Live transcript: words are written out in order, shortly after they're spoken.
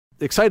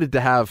excited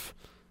to have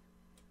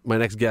my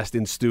next guest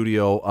in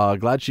studio.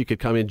 Glad she could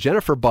come in.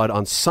 Jennifer Budd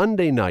on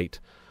Sunday night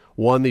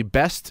won the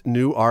Best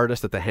New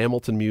Artist at the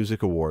Hamilton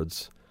Music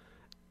Awards.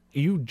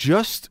 You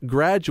just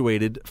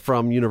graduated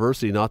from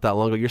university not that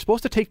long ago. You're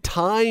supposed to take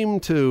time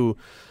to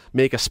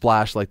make a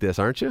splash like this,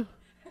 aren't you?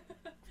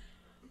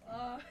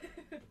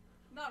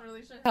 Not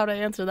really sure how to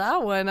answer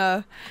that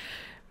one.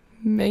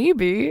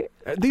 Maybe.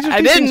 These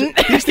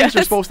things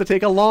are supposed to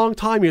take a long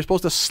time. You're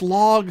supposed to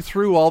slog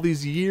through all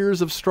these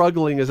years of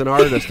struggling as an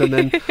artist, and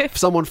then if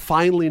someone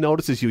finally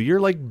notices you, you're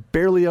like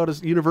barely out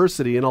of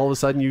university, and all of a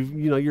sudden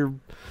you're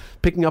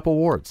picking up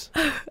awards.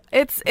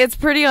 It's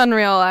pretty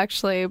unreal,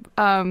 actually.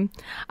 I'm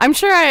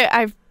sure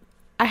I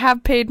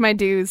have paid my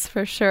dues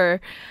for sure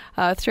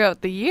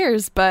throughout the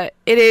years, but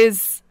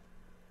it's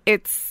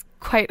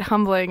quite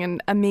humbling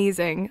and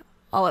amazing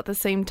all at the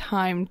same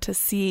time to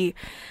see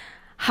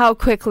how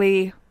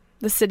quickly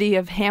the city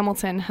of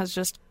Hamilton has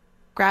just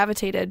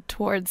gravitated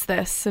towards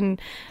this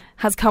and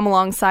has come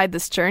alongside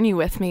this journey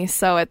with me.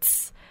 So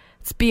it's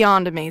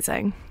beyond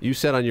amazing. You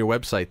said on your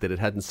website that it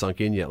hadn't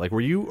sunk in yet. Like,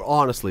 were you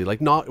honestly,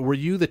 were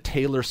you the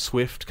Taylor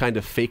Swift kind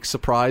of fake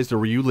surprised, or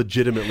were you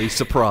legitimately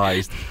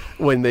surprised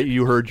when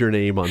you heard your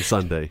name on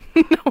Sunday?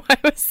 No, I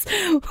was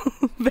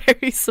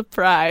very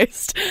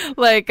surprised.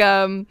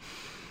 The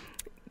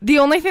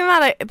only thing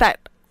that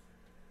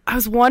I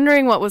was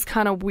wondering what was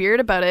kind of weird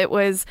about it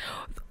was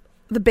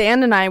the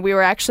band and I, we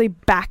were actually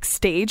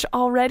backstage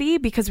already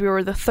because we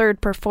were the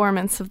third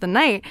performance of the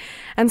night.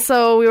 And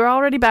so we were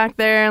already back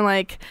there, and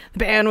the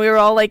band, we were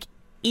all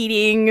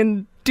eating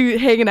and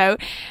hanging out.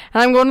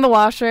 And I'm going to the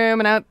washroom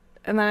and out,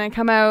 and then I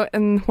come out,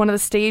 and one of the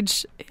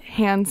stage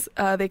hands,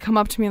 they come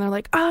up to me and they're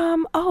like,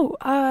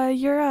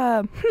 you're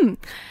up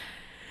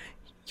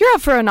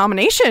for a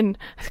nomination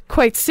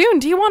quite soon.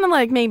 Do you want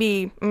to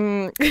maybe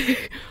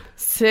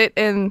sit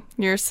in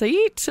your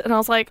seat? And I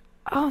was like,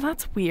 oh,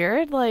 that's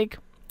weird.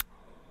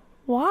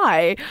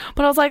 Why?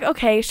 But I was like,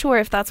 okay, sure,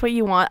 if that's what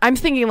you want. I'm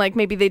thinking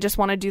maybe they just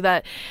want to do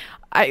that.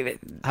 I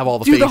have all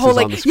the faces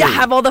on the screen. Yeah,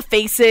 have all the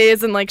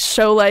faces and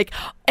show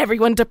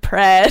everyone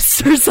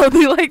depressed or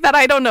something like that.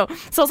 I don't know.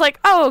 So I was like,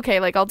 oh, okay,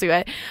 I'll do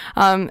it.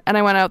 And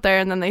I went out there,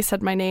 and then they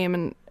said my name,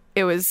 and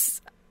it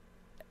was,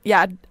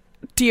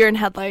 deer in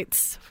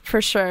headlights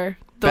for sure.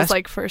 Those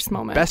first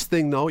moments. Best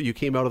thing though, you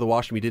came out of the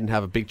washroom, you didn't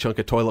have a big chunk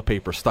of toilet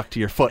paper stuck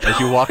to your foot as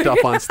you walked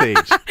up on stage.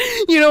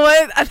 You know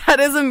what? That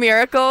is a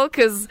miracle,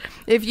 because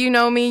if you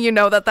know me, you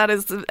know that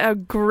is a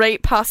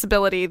great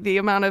possibility, the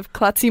amount of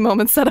klutzy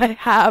moments that I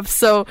have.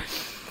 So,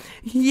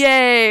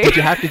 yay. Did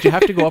you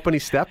have to go up any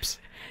steps?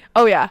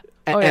 Oh yeah.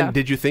 And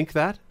did you think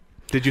that?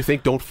 Did you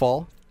think don't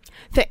fall?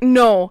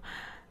 No.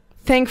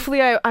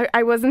 Thankfully,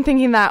 I wasn't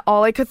thinking that.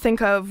 All I could think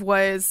of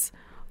was,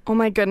 oh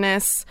my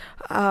goodness,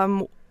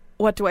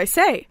 what do I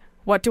say?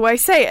 What do I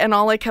say? And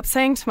all I kept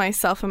saying to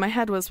myself in my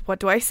head was, what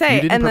do I say?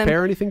 You didn't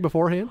prepare anything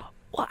beforehand?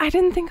 Well, I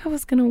didn't think I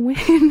was going to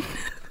win.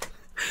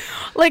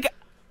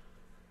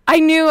 I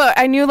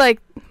knew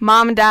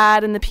mom and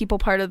dad and the people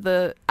part of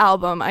the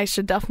album I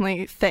should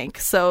definitely thank.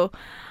 So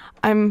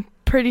I'm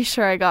pretty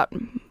sure I got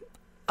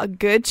a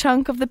good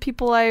chunk of the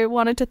people I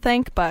wanted to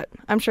thank, but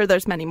I'm sure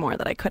there's many more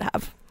that I could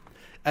have.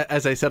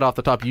 As I said off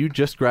the top, you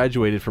just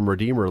graduated from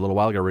Redeemer a little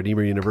while ago,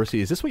 Redeemer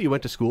University. Is this what you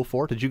went to school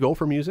for? Did you go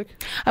for music?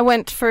 I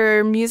went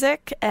for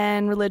music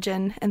and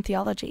religion and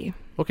theology.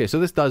 Okay, so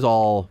this does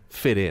all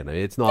fit in.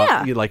 It's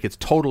not it's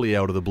totally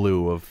out of the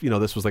blue of,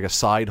 this was a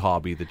side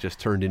hobby that just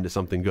turned into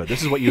something good.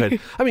 This is what you had,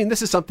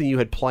 this is something you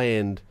had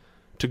planned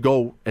to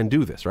go and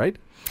do this, right?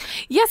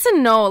 Yes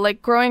and no.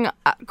 Growing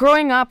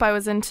up, I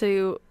was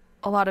into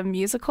a lot of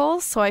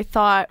musicals, so I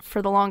thought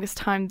for the longest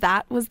time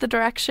that was the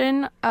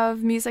direction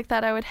of music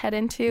that I would head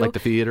into. Like the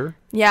theater?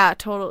 Yeah,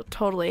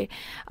 totally.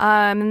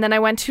 And then I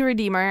went to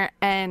Redeemer,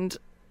 and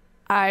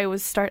I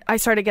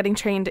started getting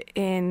trained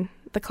in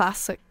the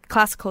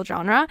classical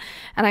genre,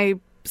 and I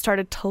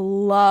started to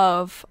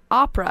love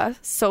opera.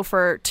 So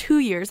for 2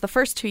 years, the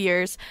first 2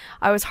 years,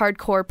 I was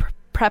hardcore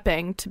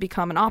prepping to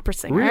become an opera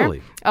singer.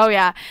 Really? Oh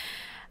yeah.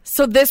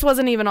 So this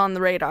wasn't even on the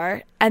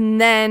radar.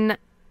 And then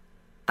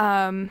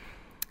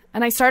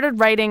and I started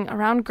writing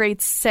around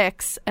grade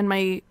 6, and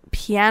my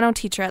piano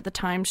teacher at the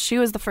time, she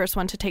was the first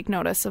one to take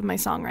notice of my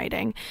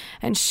songwriting.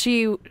 And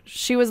she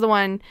was the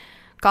one,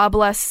 God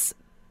bless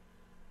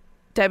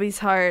Debbie's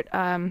heart,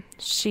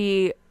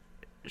 she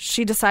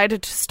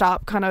decided to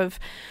stop, kind of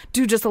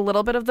do just a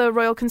little bit of the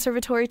Royal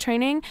Conservatory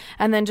training,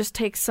 and then just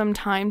take some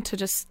time to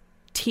just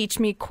teach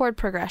me chord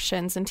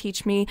progressions and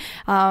teach me,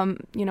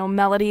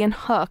 melody and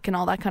hook and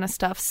all that kind of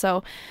stuff.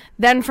 So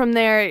then from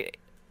there,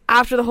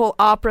 after the whole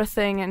opera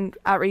thing and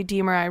at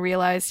Redeemer, I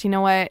realized, you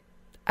know what,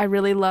 I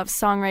really love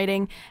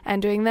songwriting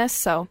and doing this,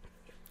 so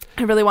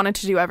I really wanted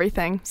to do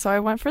everything, so I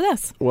went for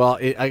this. Well,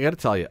 I got to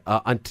tell you,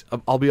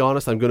 I'll be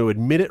honest, I'm going to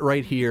admit it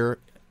right here.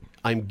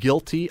 I'm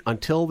guilty.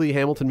 Until the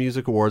Hamilton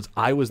Music Awards,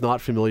 I was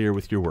not familiar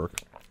with your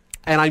work.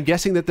 And I'm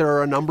guessing that there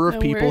are a number of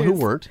people who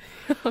weren't.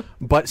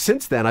 But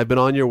since then, I've been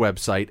on your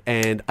website,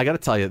 and I got to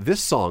tell you, this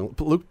song,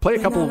 Luke, play a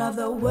couple. When all of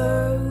the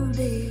world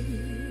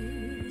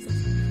is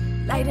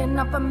lighting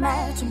up a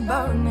match and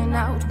burning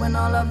out when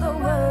all of the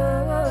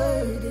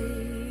word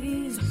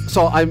is.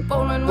 So I'm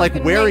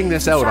like wearing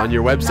this out on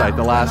your website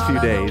the last few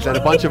days, and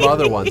a bunch of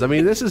other ones. I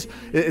mean, it's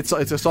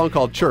a song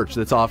called Church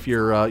that's off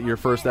your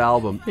first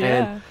album.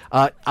 Yeah.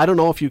 And I don't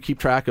know if you keep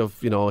track of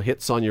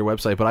hits on your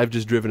website, but I've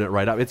just driven it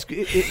right up.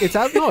 It's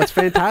out. No, it's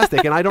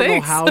fantastic, and I don't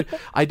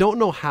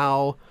know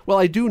how. Well,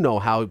 I do know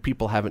how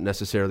people haven't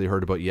necessarily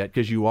heard about you yet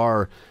because you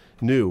are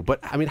new. But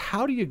I mean,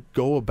 how do you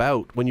go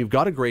about when you've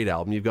got a great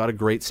album, you've got a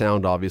great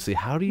sound, obviously?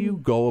 How do you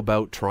go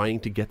about trying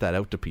to get that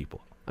out to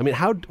people? I mean,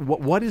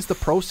 what is the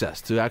process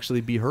to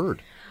actually be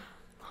heard?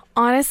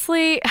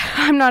 Honestly,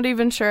 I'm not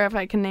even sure if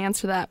I can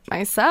answer that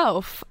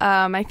myself.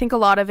 I think a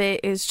lot of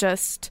it is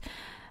just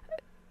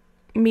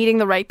meeting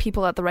the right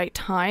people at the right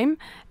time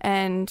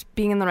and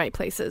being in the right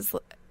places,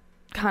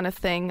 kind of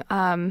thing.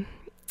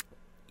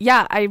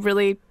 Yeah,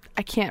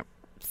 I can't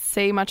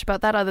say much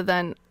about that other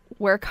than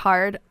work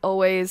hard,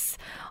 always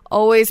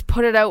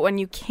put it out when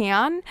you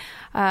can.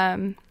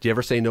 Do you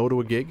ever say no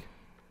to a gig?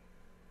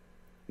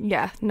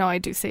 Yeah, no, I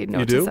do say no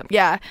you to do? some.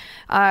 Yeah.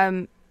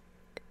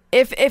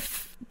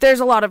 If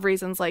there's a lot of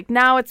reasons, like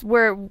now it's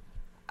where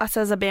us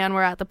as a band,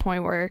 we're at the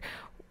point where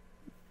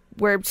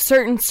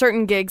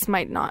certain gigs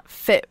might not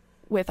fit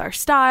with our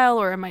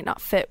style, or it might not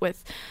fit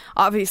with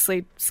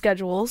obviously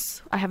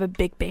schedules. I have a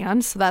big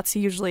band, so that's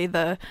usually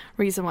the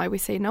reason why we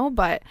say no.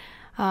 But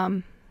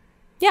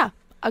yeah,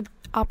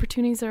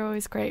 opportunities are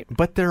always great.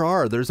 But there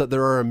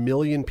are a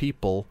million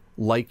people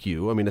like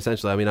you. I mean,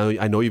 essentially,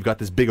 I know you've got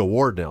this big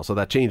award now, so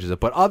that changes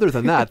it. But other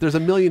than that, there's a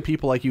million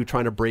people like you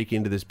trying to break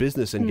into this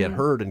business and get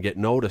heard and get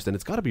noticed. And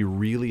it's got to be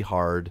really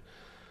hard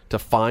to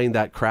find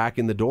that crack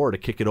in the door to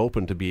kick it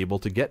open to be able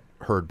to get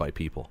heard by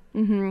people.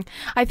 Mm-hmm.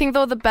 I think,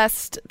 though, the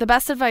best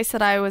advice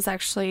that I was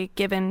actually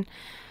given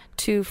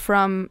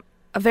from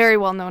a very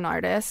well-known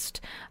artist,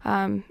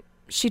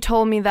 she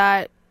told me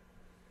that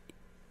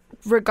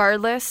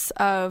regardless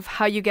of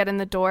how you get in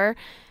the door,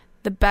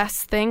 the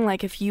best thing,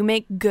 like if you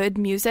make good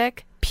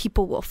music,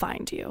 people will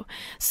find you.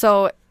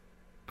 So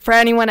for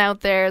anyone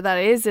out there that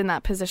is in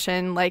that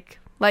position, like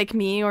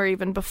me or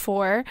even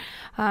before,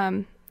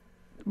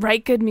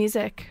 write good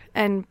music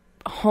and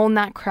hone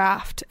that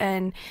craft.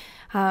 And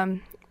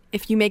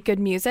if you make good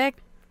music,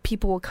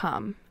 people will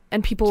come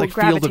and people will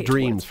gravitate. It's like Field of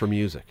Dreams for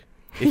music.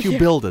 If you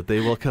build it, they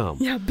will come.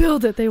 Yeah,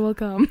 build it, they will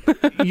come.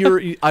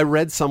 I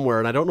read somewhere,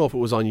 and I don't know if it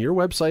was on your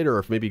website or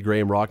if maybe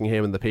Graham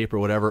Rockingham in the paper or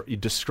whatever, you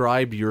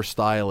described your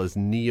style as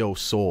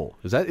neo-soul.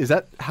 Is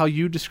that how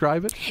you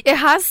describe it? It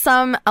has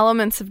some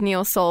elements of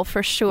neo-soul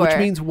for sure. Which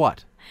means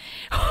what?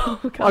 Oh,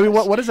 gosh. I mean,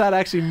 what does that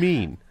actually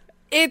mean?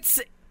 It's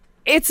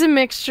a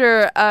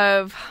mixture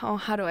of,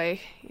 how do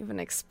I even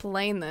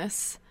explain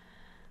this?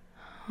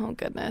 Oh,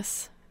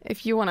 goodness.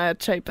 If you want to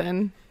chime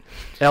in.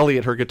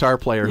 Elliot, her guitar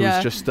player,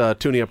 who's just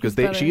tuning up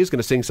because she is going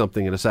to sing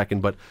something in a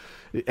second. But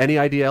any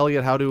idea,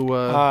 Elliot, how do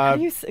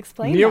you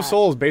explain neo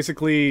soul is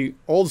basically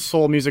old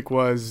soul music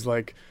was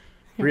like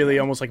really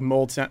almost like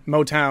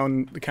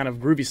Motown, the kind of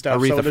groovy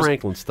stuff. Aretha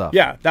Franklin stuff.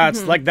 Yeah,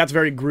 that's that's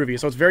very groovy.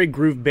 So it's very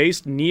groove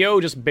based.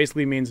 Neo just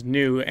basically means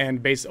new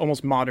and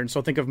almost modern.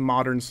 So think of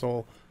modern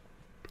soul.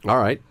 All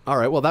right.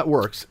 Well, that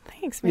works.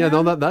 Thanks, man. Yeah,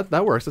 no,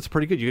 that works. That's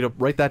pretty good. You got to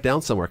write that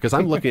down somewhere because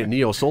I'm looking at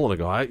neo soul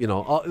and I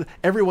go,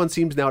 everyone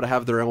seems now to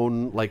have their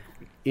own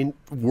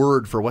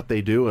word for what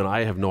they do, and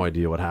I have no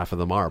idea what half of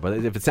them are. But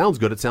if it sounds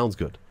good, it sounds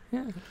good.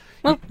 Yeah.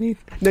 Well,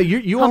 now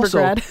you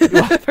also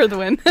for the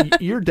win.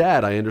 Your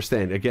dad, I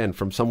understand, again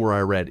from somewhere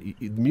I read,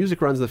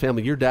 music runs in the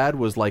family. Your dad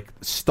was like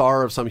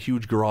star of some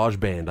huge garage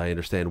band, I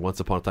understand, once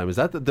upon a time. Is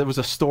that there was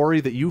a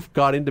story that you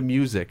got into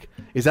music?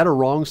 Is that a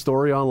wrong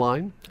story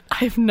online?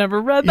 I've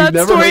never read that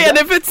story, and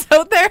if it's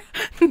out there,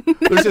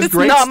 there's this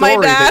great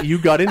story that you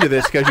got into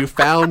this because you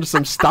found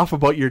some stuff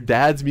about your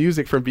dad's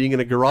music from being in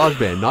a garage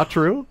band. Not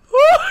true?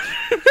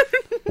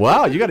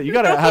 Wow, you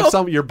gotta have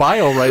some your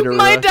bio writer.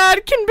 My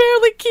dad can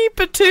barely keep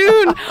a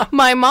tune.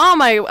 My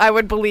mom, I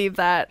would believe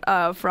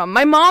that from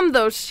my mom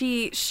though.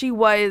 She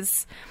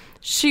was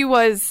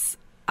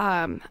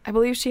I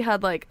believe she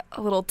had like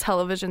a little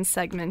television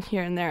segment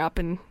here and there up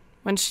in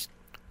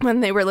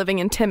when they were living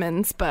in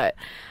Timmins, but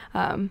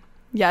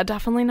yeah,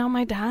 definitely not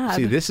my dad.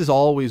 See, this is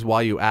always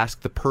why you ask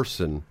the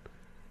person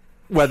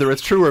whether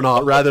it's true or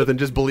not, rather than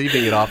just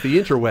believing it off the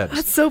interwebs.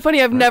 That's so funny.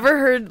 I've never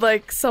heard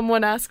like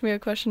someone ask me a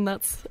question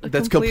that's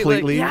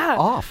completely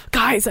off.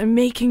 Guys, I'm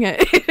making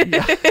it.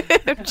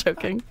 I'm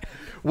joking.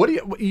 What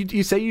do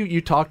you say?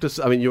 You talk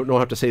to? I mean, you don't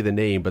have to say the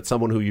name, but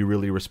someone who you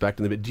really respect.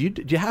 Do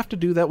you have to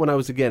do that? When I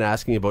was again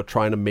asking about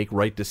trying to make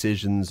right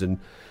decisions and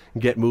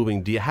get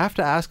moving, do you have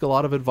to ask a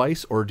lot of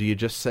advice, or do you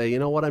just say, you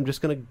know what, I'm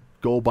just going to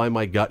go by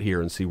my gut here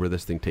and see where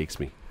this thing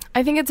takes me?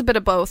 I think it's a bit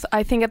of both.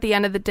 I think at the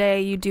end of the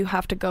day, you do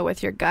have to go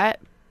with your gut,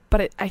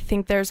 but I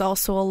think there's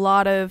also a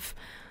lot of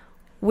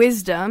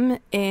wisdom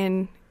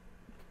in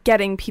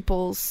getting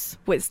people's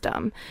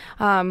wisdom.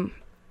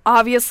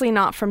 Obviously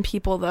not from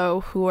people, though,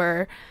 who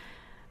are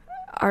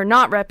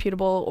not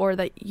reputable or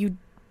that you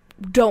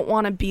don't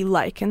want to be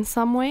like in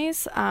some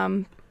ways.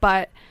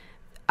 But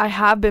I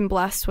have been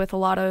blessed with a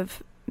lot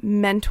of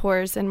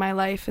mentors in my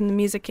life in the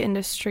music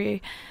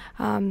industry,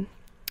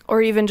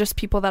 or even just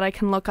people that I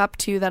can look up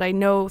to that I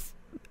know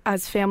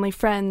as family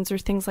friends or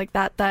things like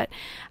that, that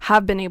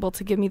have been able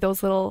to give me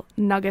those little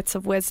nuggets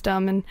of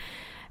wisdom.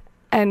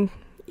 And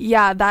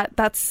yeah,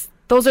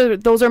 those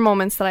are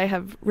moments that I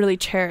have really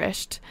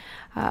cherished.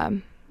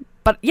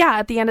 But yeah,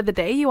 at the end of the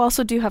day, you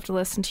also do have to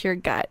listen to your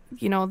gut.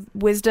 You know,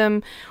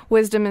 wisdom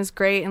is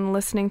great, and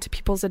listening to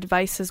people's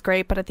advice is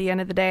great. But at the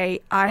end of the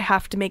day, I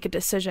have to make a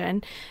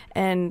decision.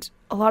 And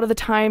a lot of the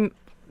time,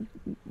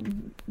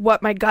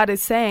 what my gut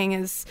is saying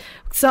is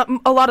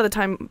a lot of the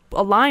time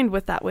aligned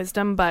with that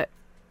wisdom. But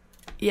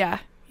yeah,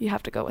 you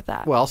have to go with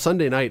that. Well,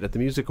 Sunday night at the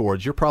Music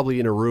Awards, you're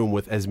probably in a room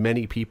with as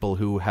many people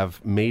who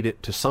have made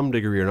it to some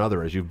degree or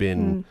another as you've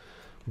been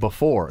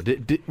before.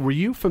 Were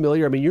you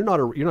familiar? I mean, you're not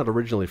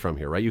originally from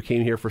here, right? You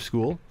came here for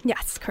school?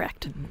 Yes,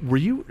 correct. Were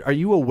you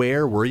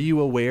aware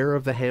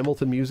of the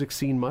Hamilton music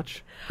scene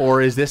much? Or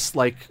is this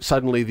like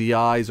suddenly the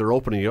eyes are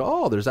opening, you go,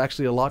 oh, there's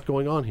actually a lot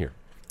going on here?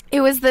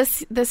 It was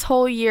this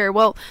whole year.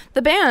 Well,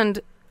 the band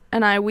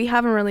and we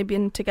haven't really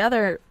been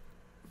together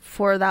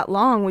for that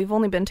long. We've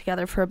only been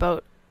together for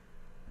about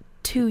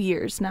 2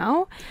 years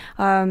now.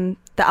 The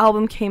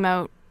album came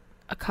out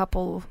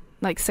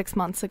 6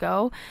 months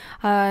ago,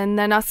 and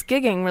then us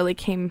gigging really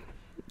came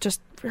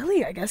just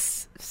really, I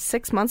guess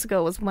 6 months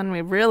ago was when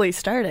we really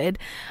started.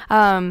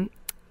 But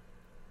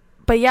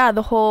yeah,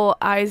 the whole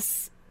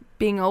eyes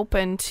being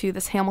open to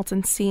this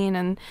Hamilton scene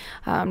and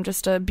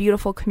just a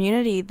beautiful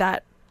community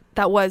that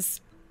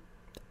was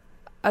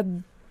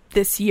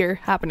this year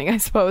happening, I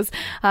suppose.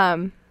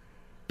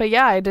 But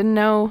yeah, I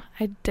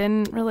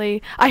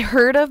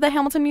heard of the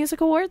Hamilton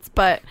Music Awards,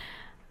 but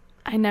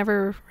I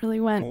never really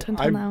went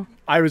until now.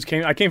 I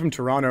came from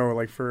Toronto,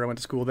 I went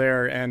to school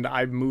there, and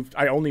I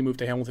only moved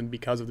to Hamilton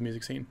because of the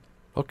music scene.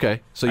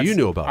 Okay, so you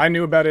knew about it. I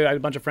knew about it. I had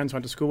a bunch of friends who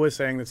went to school with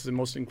saying this is the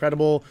most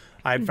incredible.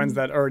 I had friends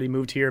that already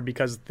moved here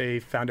because they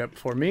found out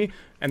before me,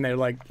 and they're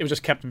like, it was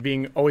just kept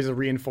being always a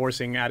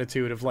reinforcing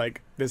attitude of like,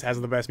 this has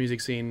the best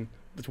music scene.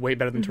 It's way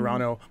better than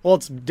Toronto. Well,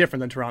 it's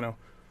different than Toronto.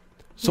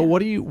 So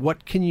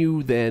what can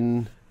you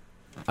then,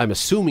 I'm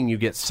assuming you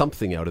get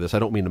something out of this. I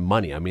don't mean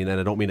money. And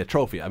I don't mean a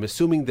trophy. I'm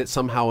assuming that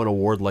somehow an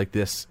award like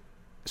this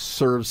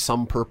serves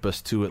some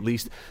purpose to at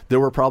least, there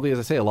were probably, as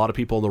I say, a lot of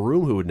people in the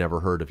room who had never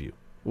heard of you.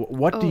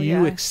 What do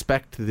you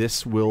expect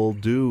this will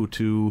do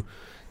to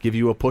give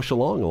you a push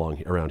along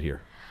around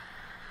here?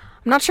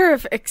 I'm not sure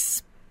if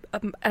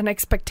an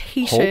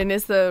expectation hope?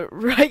 Is the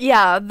right.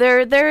 Yeah,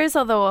 there is,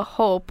 although, a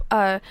hope.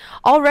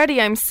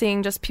 Already I'm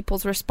seeing just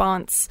people's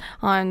response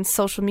on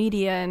social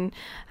media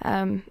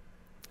and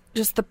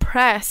just the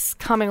press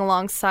coming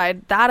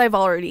alongside that I've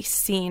already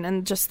seen,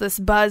 and just this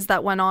buzz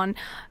that went on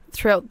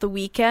throughout the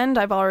weekend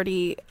I've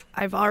already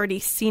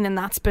seen, and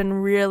that's been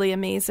really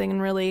amazing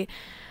and really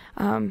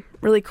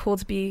really cool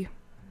to be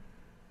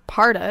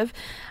part of.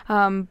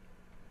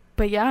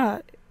 But yeah,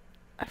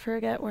 I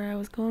forget where I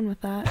was going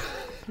with that.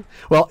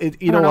 Well, I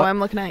don't know. I'm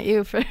looking at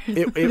you for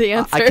the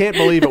answer. I can't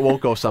believe it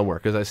won't go somewhere,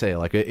 because I say,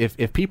 like,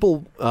 if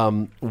people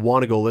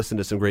want to go listen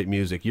to some great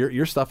music,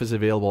 your stuff is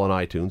available on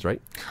iTunes,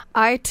 right?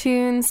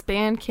 iTunes,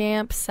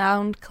 Bandcamp,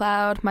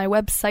 SoundCloud, my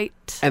website.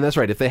 And that's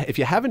right. If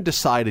you haven't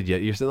decided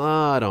yet, you're saying,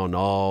 I don't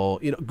know.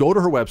 Go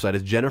to her website.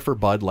 It's Jennifer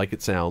Budd, like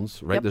it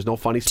sounds, right? Yep. There's no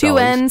funny spellings.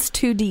 2 N's,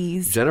 2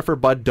 D's.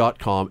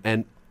 JenniferBudd.com.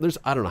 And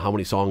I don't know how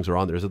many songs are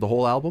on there. Is it the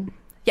whole album?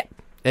 Yep.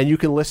 And you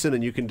can listen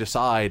and you can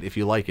decide if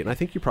you like it. And I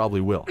think you probably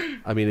will.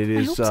 I mean, it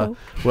is. I hope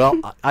so.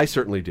 Well, I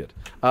certainly did.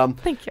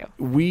 Thank you.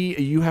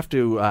 You have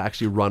to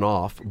actually run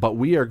off, but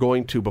we are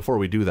going to, before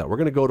we do that, we're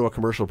going to go to a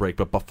commercial break.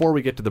 But before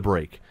we get to the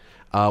break,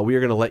 we are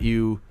going to let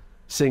you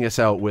sing us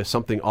out with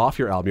something off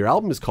your album. Your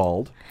album is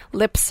called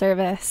Lip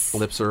Service.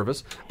 Lip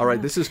Service. All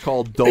right, this is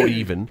called Don't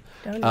Even.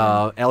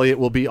 Elliot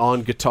will be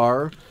on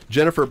guitar.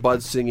 Jennifer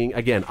Budd singing.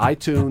 Again,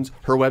 iTunes,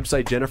 her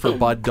website,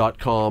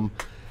 jenniferbudd.com.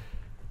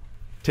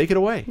 Take it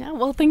away. Yeah,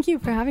 well, thank you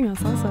for having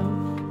us also.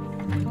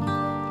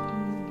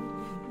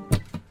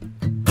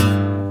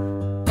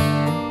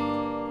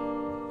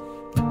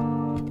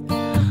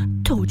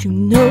 Told you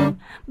no,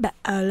 but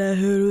all I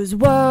heard was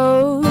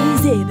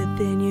woes.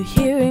 Everything you're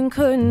hearing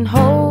couldn't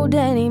hold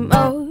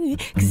anymore.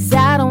 'Cause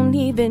I don't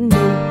even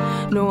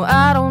know. No,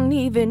 I don't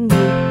even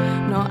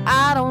know. No,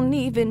 I don't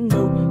even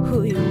know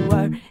who you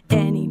are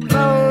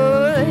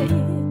anymore.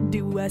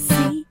 Do I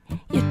see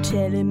you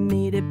telling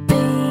me to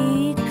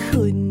be?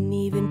 Couldn't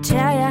even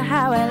tell you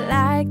how I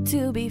like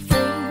to be free.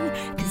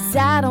 'Cause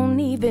I don't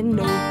even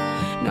know.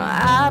 No,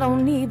 I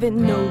don't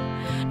even know.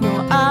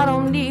 No, I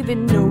don't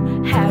even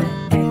know how to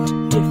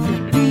act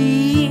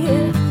differently.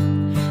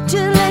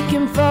 Just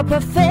looking for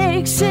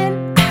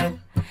perfection.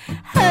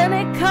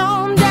 Honey,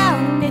 calm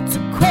down, it's a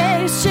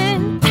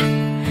question.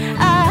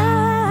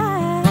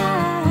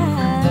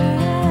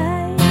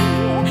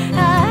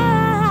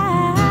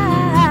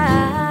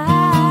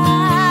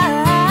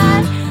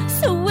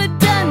 So we're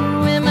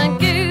done with my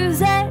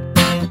goose egg.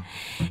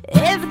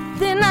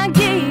 Everything I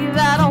gave,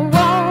 I don't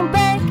want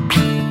back.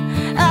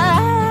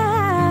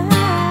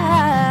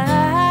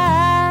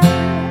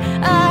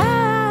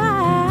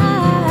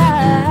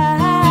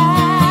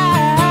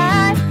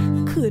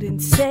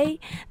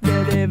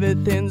 that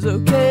everything's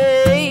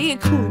okay.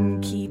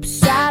 Couldn't keep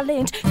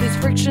silent, this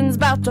friction's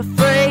about to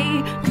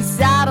fray. 'Cause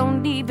I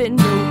don't even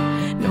know,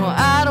 no,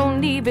 I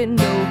don't even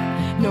know,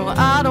 no,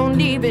 I don't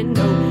even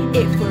know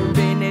if we're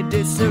in a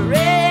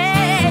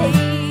disarray.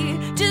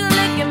 Just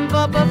looking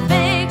for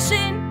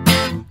perfection.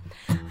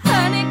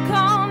 Honey,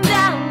 calm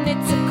down,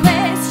 it's a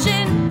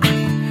question.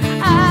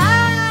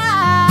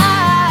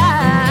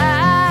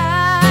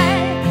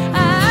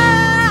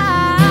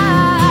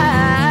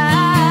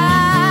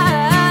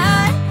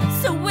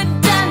 So we're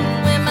done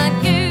with my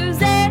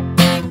goose.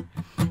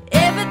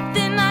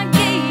 Everything I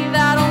gave,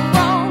 I don't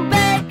want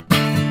back.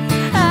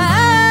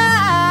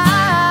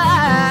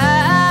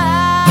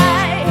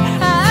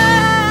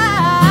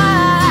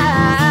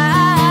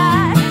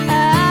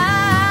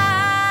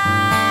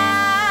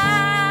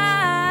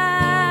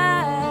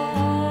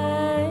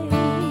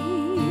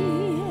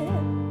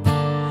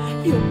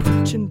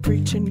 You're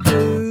preaching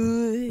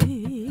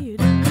good,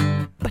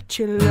 but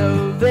your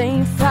love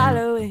ain't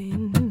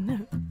following.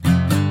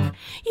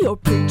 You're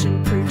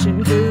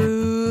preaching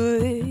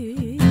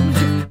good,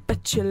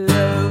 but your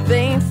love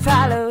ain't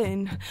following.